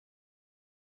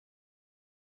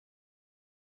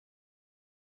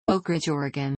Oakridge,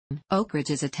 Oregon. Oakridge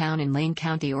is a town in Lane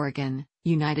County, Oregon,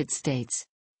 United States.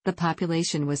 The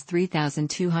population was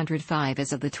 3,205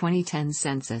 as of the 2010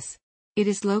 census. It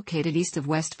is located east of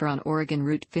Westfir on Oregon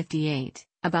Route 58,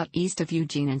 about east of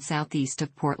Eugene and southeast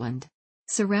of Portland.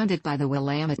 Surrounded by the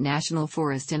Willamette National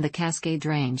Forest and the Cascade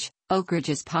Range, Oakridge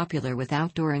is popular with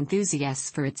outdoor enthusiasts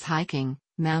for its hiking,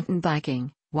 mountain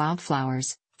biking,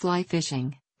 wildflowers, fly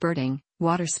fishing, birding,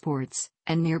 water sports,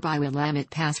 and nearby Willamette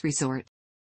Pass Resort.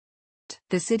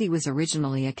 The city was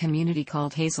originally a community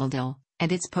called Hazeldell,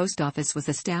 and its post office was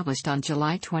established on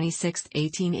July 26,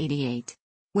 1888.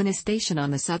 When a station on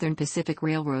the Southern Pacific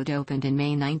Railroad opened in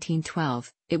May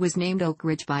 1912, it was named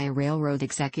Oakridge by a railroad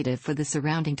executive for the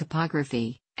surrounding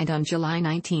topography, and on July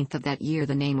 19 of that year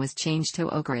the name was changed to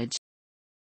Oakridge.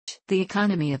 The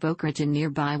economy of Oakridge and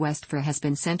nearby Westfir has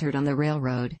been centered on the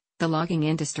railroad, the logging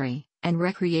industry, and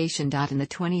recreation. In the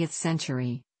 20th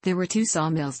century, there were two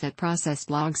sawmills that processed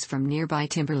logs from nearby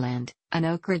timberland, an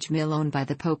Oakridge mill owned by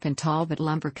the Pope and Talbot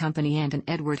Lumber Company and an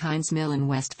Edward Hines mill in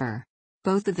Westfir.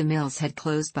 Both of the mills had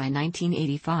closed by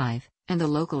 1985, and the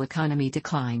local economy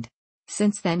declined.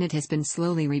 Since then it has been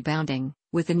slowly rebounding,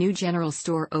 with a new general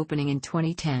store opening in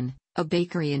 2010, a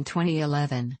bakery in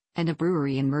 2011, and a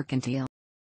brewery and mercantile.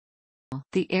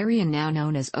 The area now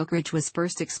known as Oakridge was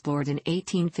first explored in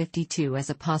 1852 as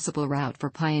a possible route for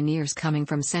pioneers coming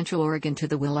from Central Oregon to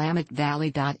the Willamette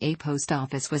Valley. A post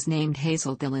office was named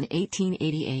Hazeldell in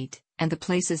 1888, and the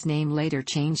place's name later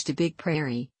changed to Big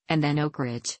Prairie, and then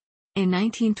Oakridge. In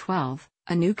 1912,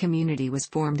 a new community was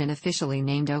formed and officially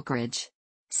named Oakridge.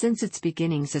 Since its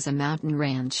beginnings as a mountain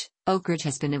ranch, Oakridge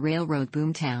has been a railroad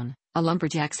boomtown, a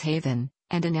lumberjack's haven,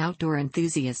 and an outdoor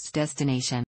enthusiast's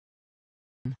destination.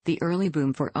 The early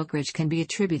boom for Oakridge can be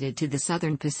attributed to the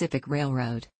Southern Pacific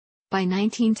Railroad. By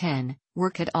 1910,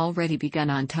 work had already begun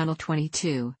on Tunnel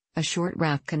 22, a short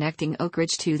route connecting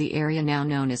Oakridge to the area now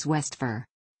known as Westfir.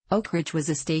 Oakridge was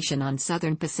a station on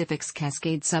Southern Pacific's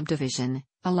Cascade subdivision,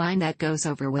 a line that goes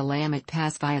over Willamette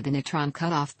Pass via the Natron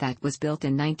Cutoff that was built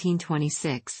in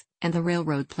 1926, and the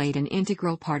railroad played an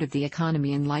integral part of the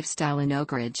economy and lifestyle in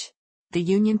Oakridge. The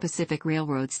Union Pacific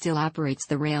Railroad still operates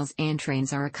the rails and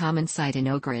trains are a common sight in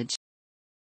Oakridge.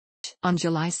 On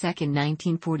July 2,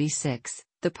 1946,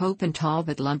 the Pope and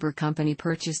Talbot Lumber Company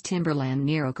purchased timberland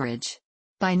near Oakridge.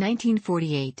 By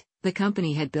 1948, the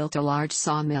company had built a large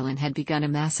sawmill and had begun a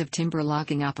massive timber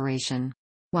logging operation.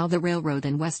 While the railroad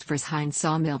and Westfir's Hines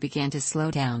sawmill began to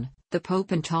slow down, the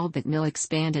Pope and Talbot mill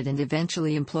expanded and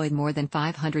eventually employed more than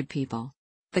 500 people.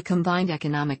 The combined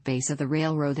economic base of the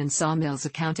railroad and sawmills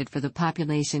accounted for the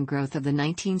population growth of the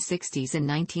 1960s and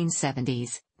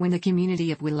 1970s, when the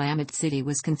community of Willamette City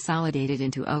was consolidated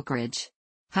into Oakridge.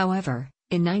 However,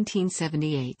 in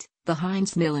 1978, the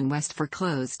Hines mill in Westfir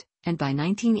closed, and by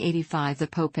 1985 the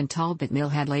Pope and Talbot mill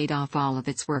had laid off all of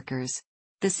its workers.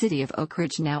 The city of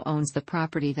Oakridge now owns the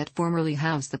property that formerly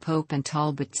housed the Pope and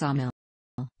Talbot sawmill.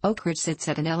 Oakridge sits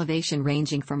at an elevation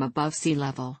ranging from above sea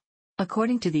level.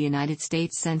 According to the United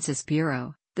States Census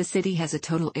Bureau, the city has a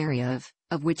total area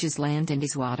of which is land and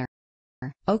is water.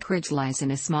 Oakridge lies in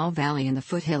a small valley in the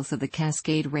foothills of the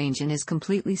Cascade Range and is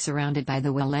completely surrounded by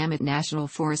the Willamette National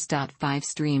Forest. 5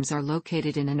 streams are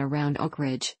located in and around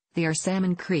Oakridge. They are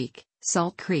Salmon Creek,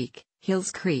 Salt Creek,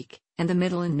 Hills Creek, and the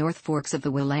middle and north forks of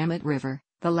the Willamette River,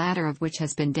 the latter of which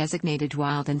has been designated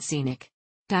wild and scenic.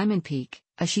 Diamond Peak,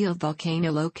 a shield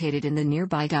volcano located in the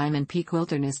nearby Diamond Peak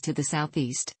Wilderness to the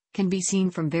southeast, can be seen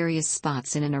from various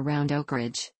spots in and around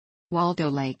Oakridge. Waldo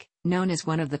Lake, known as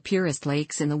one of the purest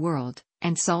lakes in the world,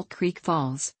 and Salt Creek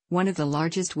Falls, one of the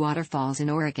largest waterfalls in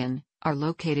Oregon, are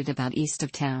located about east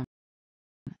of town.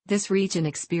 This region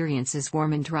experiences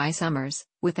warm and dry summers,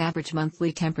 with average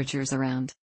monthly temperatures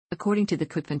around. According to the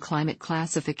Köppen climate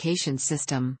classification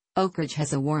system, Oakridge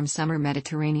has a warm summer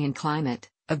Mediterranean climate,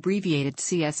 abbreviated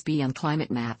CSB on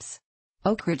climate maps.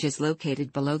 Oakridge is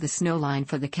located below the snow line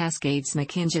for the Cascades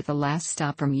McKinja, the last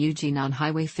stop from Eugene on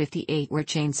Highway 58 where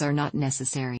chains are not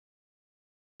necessary.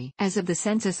 As of the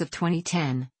census of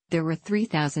 2010, there were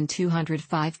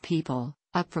 3,205 people,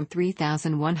 up from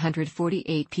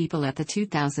 3,148 people at the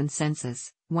 2000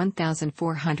 census,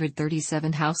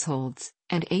 1,437 households,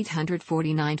 and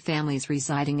 849 families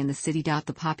residing in the city.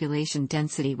 The population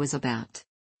density was about.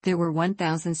 There were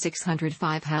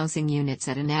 1,605 housing units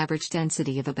at an average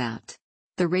density of about.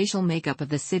 The racial makeup of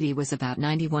the city was about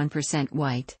 91%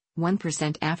 white,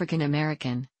 1% African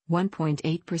American,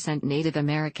 1.8% Native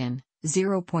American,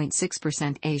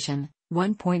 0.6% Asian,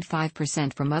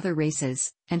 1.5% from other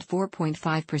races, and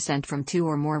 4.5% from 2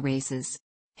 or more races.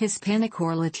 Hispanic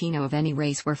or Latino of any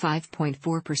race were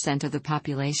 5.4% of the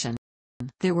population.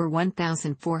 There were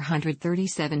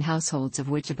 1,437 households, of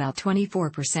which about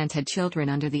 24% had children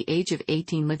under the age of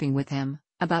 18 living with them,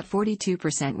 about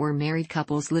 42% were married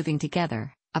couples living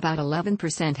together, about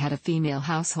 11% had a female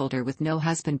householder with no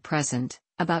husband present,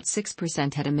 about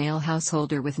 6% had a male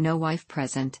householder with no wife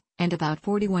present, and about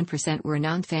 41% were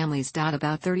non-families.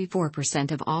 About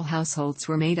 34% of all households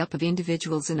were made up of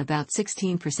individuals, and about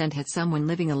 16% had someone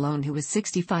living alone who was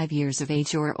 65 years of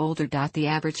age or older. The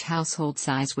average household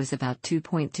size was about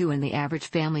 2.2 and the average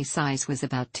family size was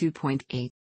about 2.8.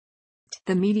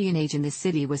 The median age in the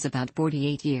city was about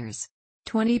 48 years.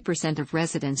 20% of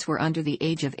residents were under the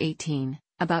age of 18,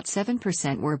 about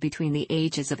 7% were between the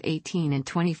ages of 18 and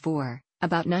 24,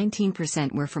 about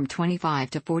 19% were from 25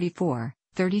 to 44,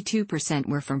 32%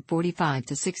 were from 45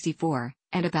 to 64,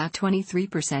 and about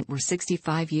 23% were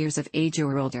 65 years of age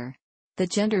or older. The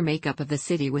gender makeup of the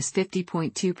city was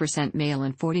 50.2% male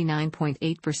and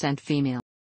 49.8% female.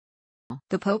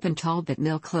 The Pope and Talbot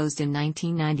Mill closed in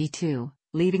 1992,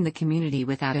 leaving the community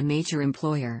without a major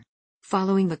employer.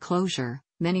 Following the closure,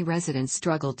 many residents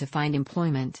struggled to find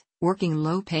employment, working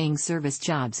low-paying service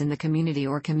jobs in the community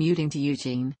or commuting to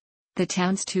Eugene. The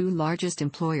town's two largest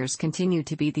employers continue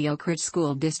to be the Oakridge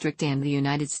School District and the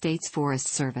United States Forest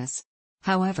Service.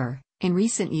 However, in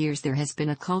recent years there has been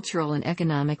a cultural and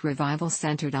economic revival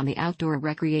centered on the outdoor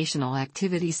recreational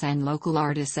activities and local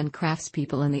artists and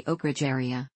craftspeople in the Oakridge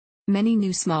area. Many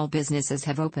new small businesses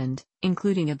have opened,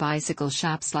 including a bicycle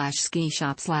shop/ski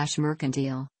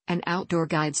shop/mercantile, an outdoor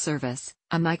guide service,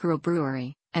 a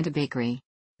microbrewery, and a bakery.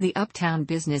 The Uptown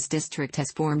Business District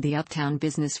has formed the Uptown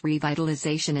Business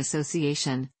Revitalization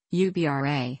Association,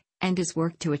 UBRA, and has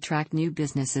worked to attract new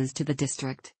businesses to the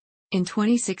district. In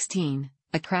 2016,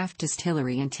 a craft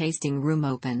distillery and tasting room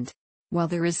opened. While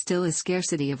there is still a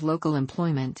scarcity of local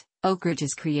employment, Oakridge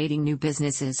is creating new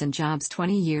businesses and jobs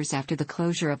 20 years after the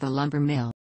closure of the lumber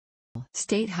mill.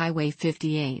 State Highway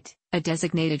 58, a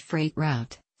designated freight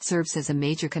route, serves as a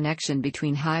major connection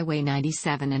between Highway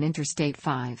 97 and Interstate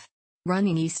 5.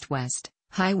 Running east-west,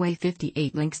 Highway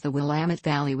 58 links the Willamette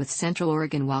Valley with Central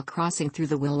Oregon while crossing through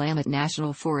the Willamette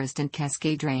National Forest and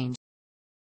Cascade Range.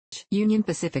 Union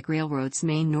Pacific Railroad's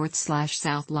main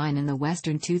north/south line in the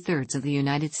western two-thirds of the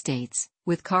United States,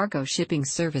 with cargo shipping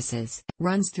services,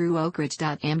 runs through Oakridge.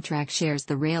 Amtrak shares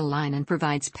the rail line and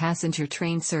provides passenger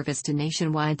train service to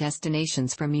nationwide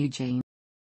destinations from Eugene.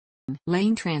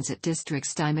 Lane Transit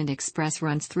District's Diamond Express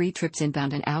runs 3 trips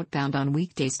inbound and outbound on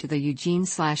weekdays to the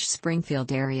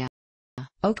Eugene/Springfield area.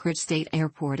 Oakridge State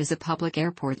Airport is a public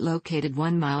airport located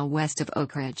 1 mile west of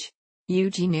Oakridge.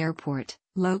 Eugene Airport,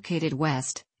 located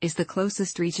west, is the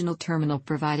closest regional terminal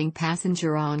providing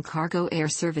passenger and cargo air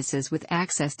services with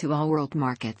access to all world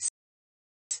markets.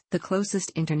 The closest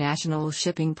international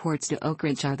shipping ports to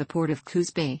Oakridge are the Port of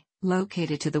Coos Bay,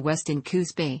 located to the west in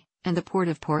Coos Bay, and the Port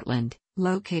of Portland,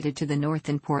 located to the north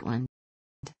in Portland.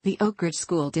 The Oakridge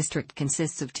School District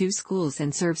consists of 2 schools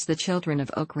and serves the children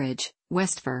of Oakridge,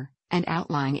 Westfir, and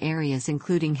outlying areas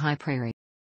including High Prairie.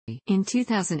 In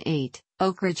 2008,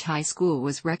 Oakridge High School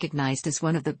was recognized as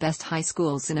one of the best high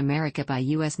schools in America by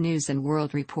U.S. News &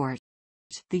 World Report.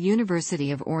 The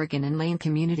University of Oregon and Lane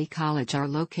Community College are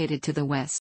located to the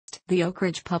west. The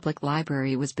Oakridge Public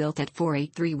Library was built at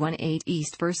 48318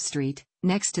 East 1st Street,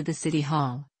 next to the City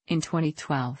Hall, in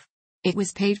 2012. It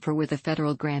was paid for with a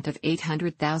federal grant of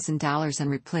 $800,000 and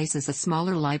replaces a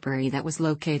smaller library that was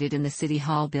located in the City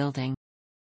Hall building.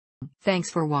 Thanks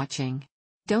for watching.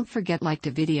 Don't forget to like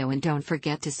the video and don't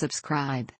forget to subscribe.